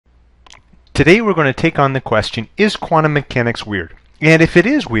Today we're going to take on the question, is quantum mechanics weird? And if it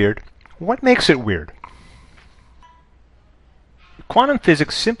is weird, what makes it weird? Quantum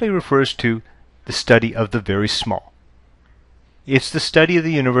physics simply refers to the study of the very small. It's the study of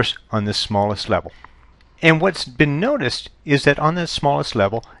the universe on the smallest level. And what's been noticed is that on the smallest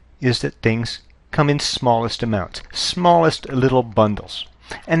level is that things come in smallest amounts, smallest little bundles.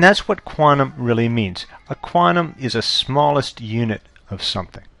 And that's what quantum really means. A quantum is a smallest unit of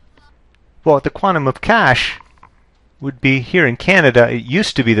something. Well, the quantum of cash would be here in Canada. It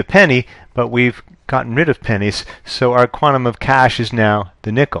used to be the penny, but we've gotten rid of pennies, so our quantum of cash is now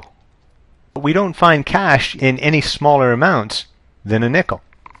the nickel. But we don't find cash in any smaller amounts than a nickel.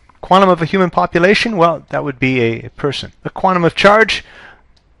 Quantum of a human population, well, that would be a person. A quantum of charge,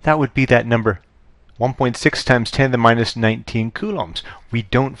 that would be that number 1.6 times 10 to the minus 19 coulombs. We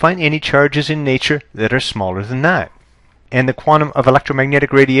don't find any charges in nature that are smaller than that. And the quantum of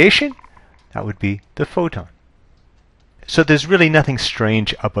electromagnetic radiation, that would be the photon. So there's really nothing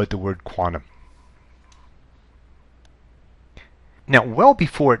strange about the word quantum. Now, well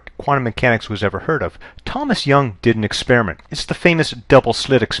before quantum mechanics was ever heard of, Thomas Young did an experiment. It's the famous double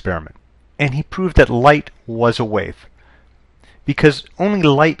slit experiment. And he proved that light was a wave. Because only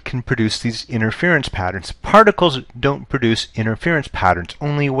light can produce these interference patterns. Particles don't produce interference patterns,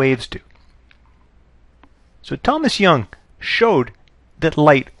 only waves do. So Thomas Young showed that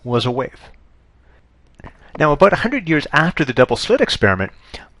light was a wave. Now, about 100 years after the double slit experiment,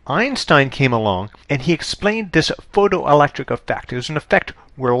 Einstein came along and he explained this photoelectric effect. It was an effect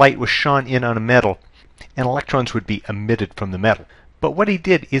where light was shone in on a metal and electrons would be emitted from the metal. But what he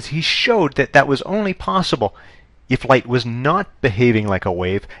did is he showed that that was only possible if light was not behaving like a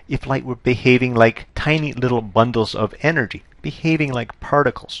wave, if light were behaving like tiny little bundles of energy, behaving like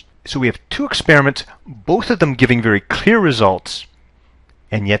particles. So we have two experiments, both of them giving very clear results,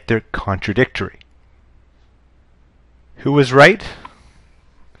 and yet they're contradictory. Who was right?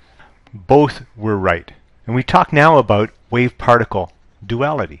 Both were right. And we talk now about wave-particle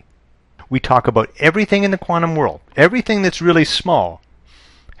duality. We talk about everything in the quantum world. Everything that's really small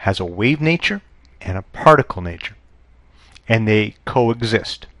has a wave nature and a particle nature. And they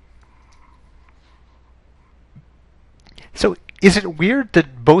coexist. So, is it weird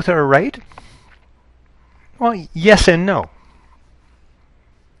that both are right? Well, yes and no.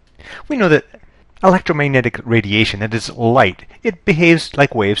 We know that electromagnetic radiation, that is light, it behaves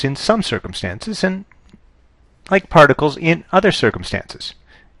like waves in some circumstances and like particles in other circumstances.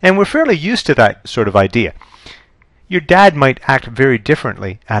 And we're fairly used to that sort of idea. Your dad might act very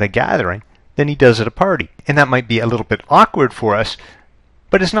differently at a gathering than he does at a party. And that might be a little bit awkward for us,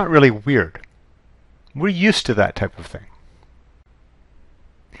 but it's not really weird. We're used to that type of thing.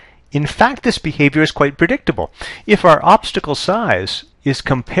 In fact, this behavior is quite predictable. If our obstacle size is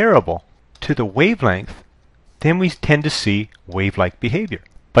comparable to the wavelength, then we tend to see wave-like behavior.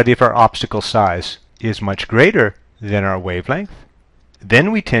 But if our obstacle size is much greater than our wavelength,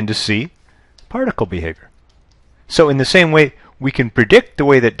 then we tend to see particle behavior. So in the same way we can predict the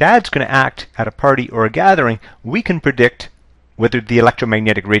way that Dad's going to act at a party or a gathering, we can predict whether the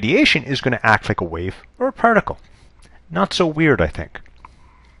electromagnetic radiation is going to act like a wave or a particle. Not so weird, I think.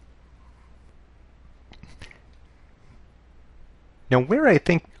 Now, where I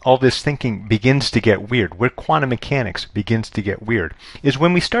think all this thinking begins to get weird, where quantum mechanics begins to get weird, is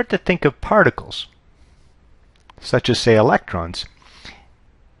when we start to think of particles, such as, say, electrons,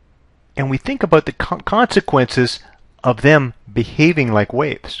 and we think about the consequences of them behaving like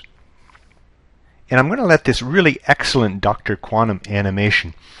waves. And I'm going to let this really excellent Dr. Quantum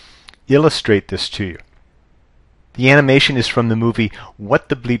animation illustrate this to you. The animation is from the movie What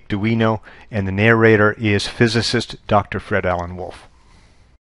the Bleep Do We Know? And the narrator is physicist Dr. Fred Alan Wolf.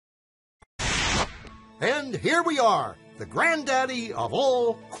 And here we are, the granddaddy of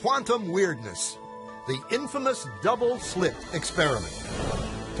all quantum weirdness, the infamous double slit experiment.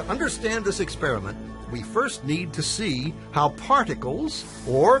 To understand this experiment, we first need to see how particles,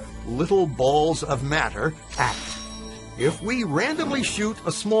 or little balls of matter, act. If we randomly shoot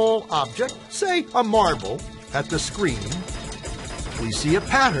a small object, say a marble, at the screen, we see a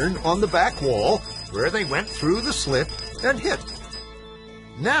pattern on the back wall where they went through the slit and hit.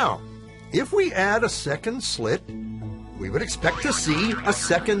 Now, if we add a second slit, we would expect to see a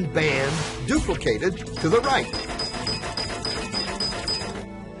second band duplicated to the right.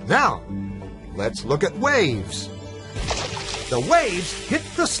 Now, let's look at waves. The waves hit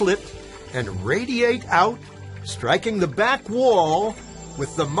the slit and radiate out, striking the back wall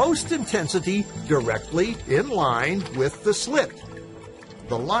with the most intensity directly in line with the slit.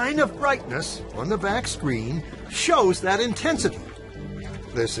 The line of brightness on the back screen shows that intensity.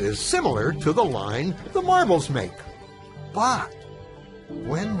 This is similar to the line the marbles make. But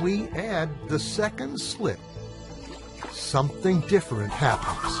when we add the second slit, something different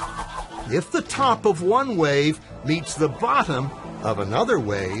happens. If the top of one wave meets the bottom of another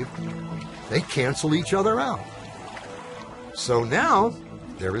wave, they cancel each other out. So now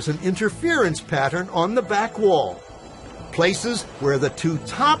there is an interference pattern on the back wall. Places where the two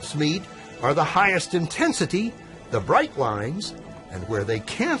tops meet are the highest intensity, the bright lines, and where they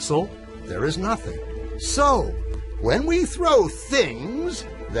cancel, there is nothing. So, when we throw things,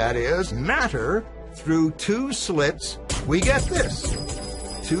 that is, matter, through two slits, we get this,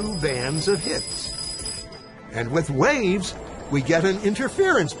 two bands of hits. And with waves, we get an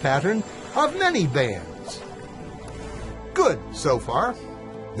interference pattern of many bands. Good so far.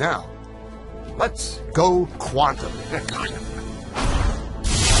 Now, let's go quantum.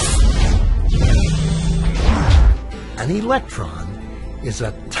 An electron is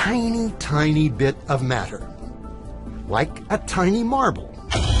a tiny, tiny bit of matter, like a tiny marble.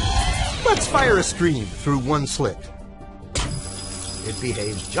 Let's fire a stream through one slit. It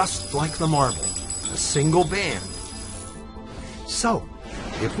behaves just like the marble, a single band. So,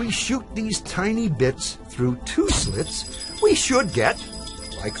 if we shoot these tiny bits through two slits, we should get,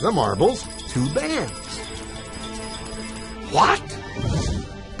 like the marbles, two bands. What?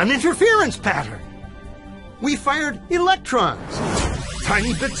 An interference pattern! We fired electrons,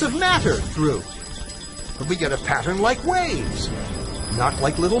 tiny bits of matter through. But we get a pattern like waves, not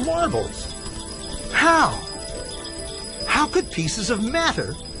like little marbles. How? How could pieces of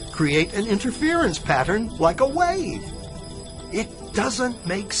matter create an interference pattern like a wave? It doesn't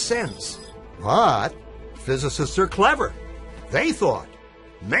make sense. But physicists are clever. They thought,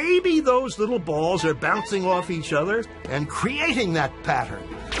 maybe those little balls are bouncing off each other and creating that pattern.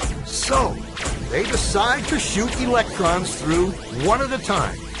 So, they decide to shoot electrons through one at a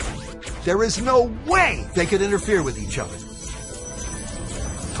time. There is no way they could interfere with each other.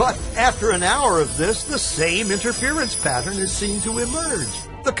 But after an hour of this, the same interference pattern is seen to emerge.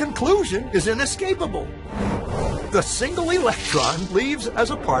 The conclusion is inescapable. The single electron leaves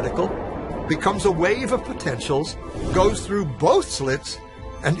as a particle, becomes a wave of potentials, goes through both slits,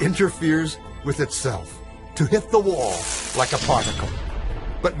 and interferes with itself to hit the wall like a particle.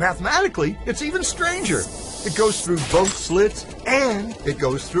 But mathematically, it's even stranger. It goes through both slits, and it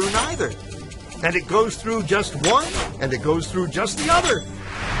goes through neither. And it goes through just one, and it goes through just the other.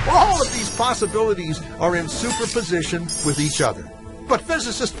 All of these possibilities are in superposition with each other. But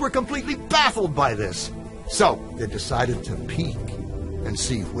physicists were completely baffled by this. So they decided to peek and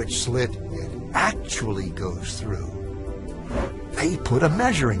see which slit it actually goes through. They put a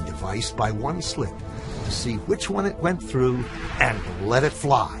measuring device by one slit to see which one it went through and let it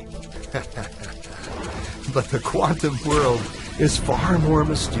fly. But the quantum world is far more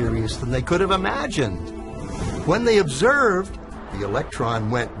mysterious than they could have imagined. When they observed, the electron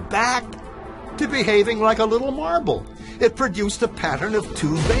went back to behaving like a little marble. It produced a pattern of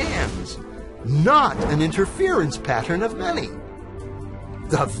two bands, not an interference pattern of many.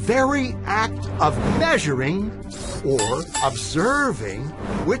 The very act of measuring or observing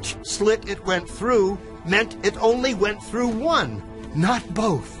which slit it went through meant it only went through one, not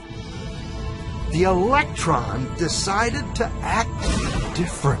both. The electron decided to act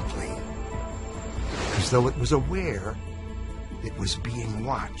differently, as though it was aware it was being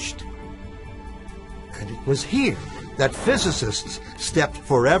watched. And it was here that physicists stepped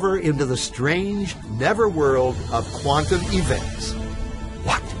forever into the strange, never world of quantum events.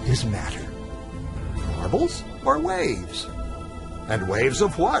 What is matter? Marbles or waves? And waves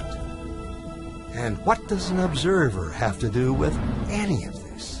of what? And what does an observer have to do with any of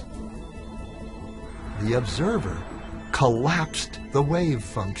this? The observer collapsed the wave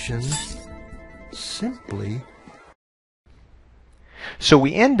function simply. So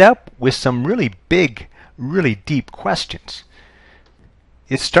we end up with some really big, really deep questions.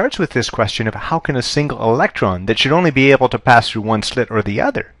 It starts with this question of how can a single electron that should only be able to pass through one slit or the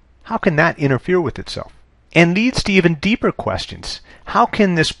other, how can that interfere with itself? And leads to even deeper questions. How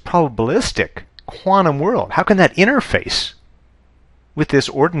can this probabilistic quantum world, how can that interface with this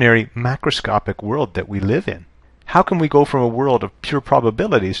ordinary macroscopic world that we live in? How can we go from a world of pure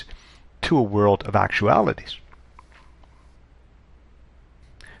probabilities to a world of actualities?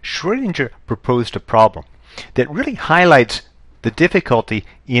 Schroidinger proposed a problem that really highlights the difficulty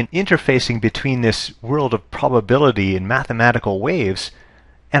in interfacing between this world of probability and mathematical waves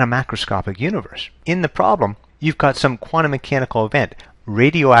and a macroscopic universe. In the problem, you've got some quantum mechanical event,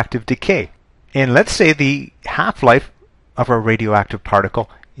 radioactive decay. And let's say the half-life of a radioactive particle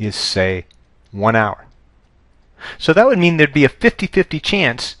is, say, 1 hour. So that would mean there'd be a 50-50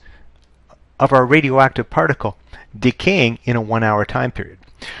 chance of our radioactive particle decaying in a 1 hour time period.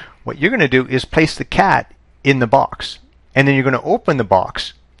 What you're going to do is place the cat in the box, and then you're going to open the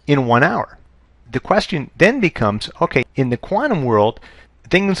box in 1 hour. The question then becomes, okay, in the quantum world,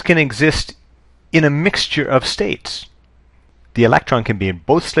 things can exist in a mixture of states. The electron can be in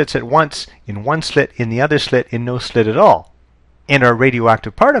both slits at once, in one slit, in the other slit, in no slit at all. And our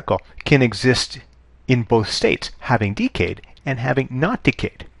radioactive particle can exist in both states, having decayed and having not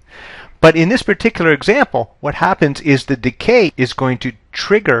decayed. But in this particular example, what happens is the decay is going to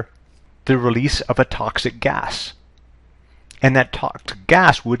trigger the release of a toxic gas. And that toxic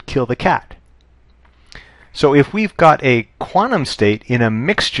gas would kill the cat. So if we've got a quantum state in a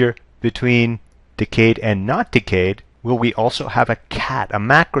mixture between decayed and not decayed, will we also have a cat, a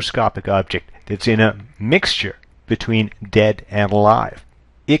macroscopic object that's in a mixture between dead and alive?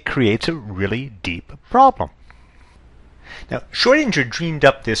 It creates a really deep problem. Now, Schroidinger dreamed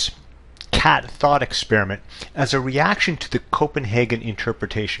up this cat thought experiment as a reaction to the Copenhagen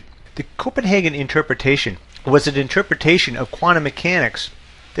Interpretation. The Copenhagen Interpretation was an interpretation of quantum mechanics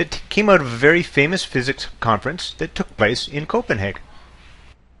that came out of a very famous physics conference that took place in Copenhagen.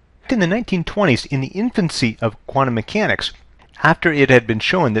 In the 1920s, in the infancy of quantum mechanics, after it had been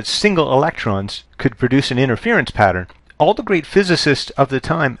shown that single electrons could produce an interference pattern, all the great physicists of the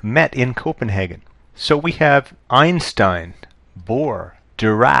time met in Copenhagen. So we have Einstein, Bohr,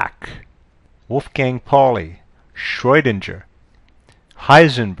 Dirac, Wolfgang Pauli, Schroidinger,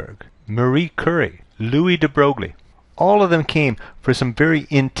 Heisenberg, Marie Curie, Louis de Broglie. All of them came for some very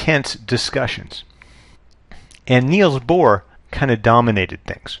intense discussions. And Niels Bohr kind of dominated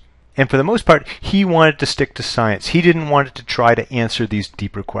things. And for the most part, he wanted to stick to science. He didn't want to try to answer these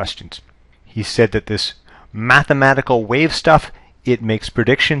deeper questions. He said that this mathematical wave stuff, it makes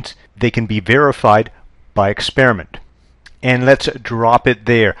predictions. They can be verified by experiment. And let's drop it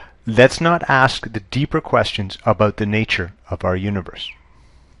there. Let's not ask the deeper questions about the nature of our universe.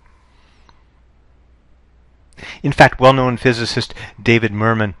 In fact, well-known physicist David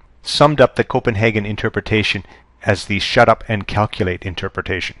Merman summed up the Copenhagen interpretation as the shut up and calculate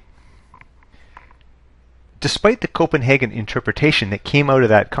interpretation. Despite the Copenhagen interpretation that came out of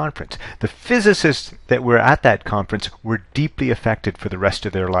that conference, the physicists that were at that conference were deeply affected for the rest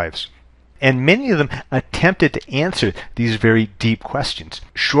of their lives. And many of them attempted to answer these very deep questions.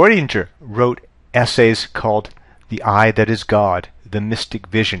 Schroidinger wrote essays called The Eye That Is God, The Mystic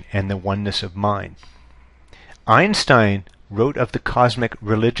Vision, and the Oneness of Mind. Einstein wrote of the cosmic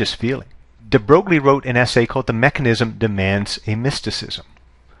religious feeling. De Broglie wrote an essay called The Mechanism Demands a Mysticism.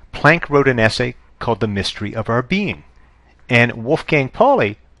 Planck wrote an essay called The Mystery of Our Being. And Wolfgang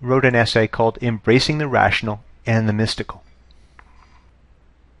Pauli wrote an essay called Embracing the Rational and the Mystical.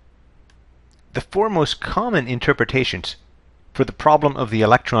 The four most common interpretations for the problem of the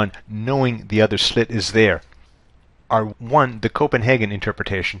electron knowing the other slit is there are 1. The Copenhagen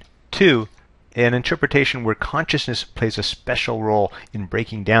interpretation, 2. An interpretation where consciousness plays a special role in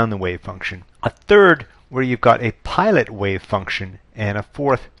breaking down the wave function, a 3rd where you've got a pilot wave function, and a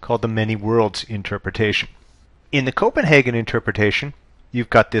 4th called the many worlds interpretation. In the Copenhagen interpretation, you've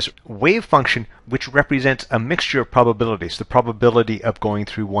got this wave function which represents a mixture of probabilities. The probability of going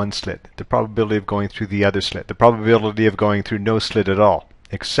through one slit, the probability of going through the other slit, the probability of going through no slit at all,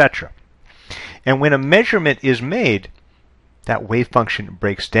 etc. And when a measurement is made, that wave function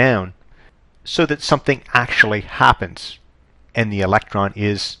breaks down so that something actually happens and the electron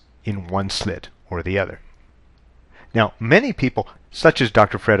is in one slit or the other. Now, many people, such as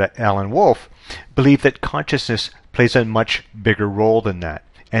Dr. Fred Alan Wolf, believe that consciousness plays a much bigger role than that,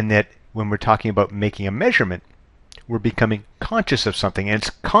 and that when we're talking about making a measurement, we're becoming conscious of something, and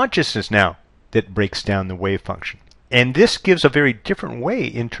it's consciousness now that breaks down the wave function. And this gives a very different way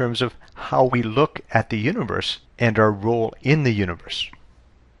in terms of how we look at the universe and our role in the universe.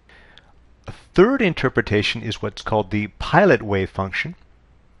 A 3rd interpretation is what's called the pilot wave function.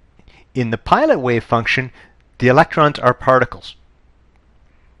 In the pilot wave function, the electrons are particles.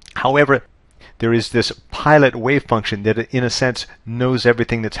 However, there is this pilot wave function that in a sense knows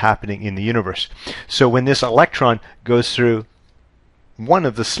everything that's happening in the universe. So when this electron goes through one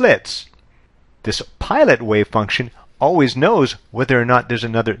of the slits, this pilot wave function always knows whether or not there's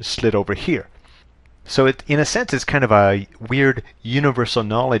another slit over here. So in a sense it's kind of a weird universal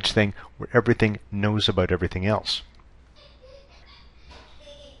knowledge thing where everything knows about everything else.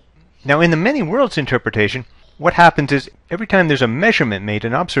 Now in the many worlds interpretation, what happens is every time there's a measurement made,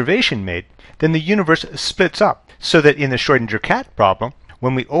 an observation made, then the universe splits up. So that in the Schroidinger cat problem,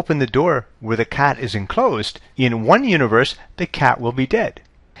 when we open the door where the cat is enclosed, in one universe the cat will be dead.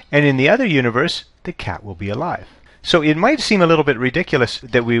 And in the other universe, the cat will be alive. So it might seem a little bit ridiculous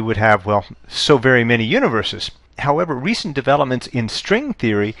that we would have, well, so very many universes. However, recent developments in string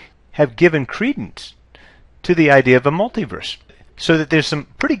theory have given credence to the idea of a multiverse. So that there's some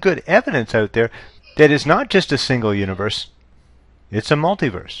pretty good evidence out there that it's not just a single universe, it's a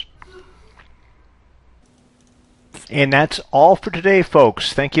multiverse. And that's all for today,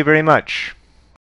 folks. Thank you very much.